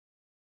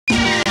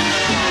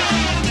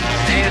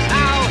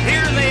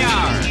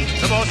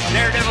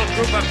daredevil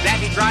group of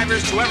batty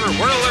drivers to ever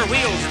whirl their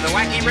wheels in the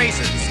Wacky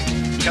Races,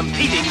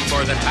 competing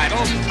for the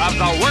title of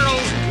the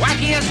world's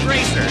wackiest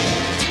racer.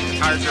 The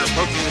cars are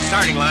approaching the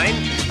starting line.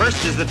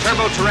 First is the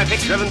Turbo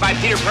Terrific, driven by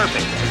Peter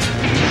Perfect.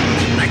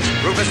 Next,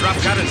 Rufus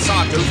Roughcut and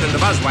Sawtooth in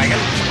the Buzzwagon.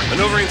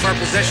 Maneuvering for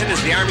position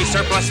is the Army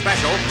Surplus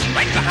Special.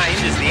 Right behind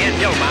is the Ant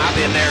Hill Mob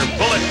in their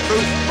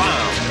bulletproof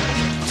bomb.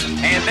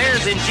 And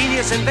there's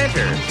ingenious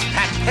inventor,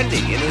 Pat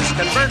Pending in his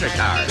converter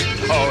car.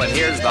 Oh, and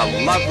here's the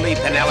lovely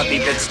Penelope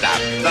Bitstop,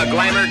 the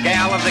glamour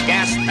gal of the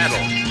gas pedal.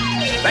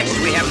 Next,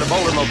 we have the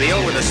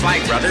Bouldermobile with the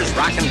Slag Brothers,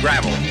 Rock and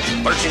Gravel.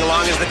 Lurching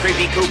along is the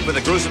Creepy Coupe with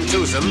the Gruesome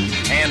Twosome,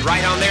 and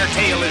right on their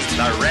tail is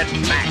the Red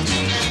Max.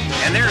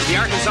 And there's the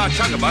Arkansas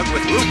Chugabug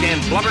with Luke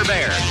and Blubber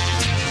Bear.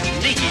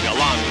 Sneaking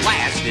along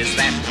last is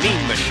that mean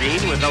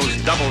machine with those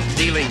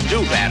double-dealing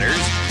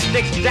do-batters,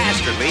 Dick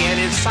Dastardly and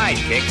his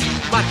sidekick,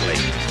 Muttley.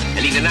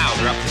 And even now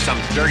they're up to some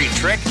dirty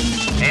trick,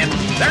 and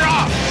they're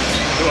off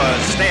to a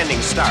standing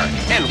start.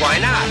 And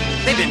why not?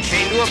 They've been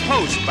chained to a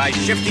post by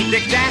shifty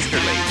Dick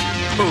Dastardly,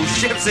 who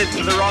shifts it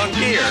to the wrong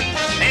gear.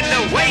 And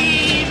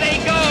away they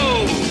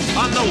go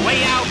on the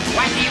way out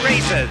Wacky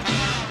Races.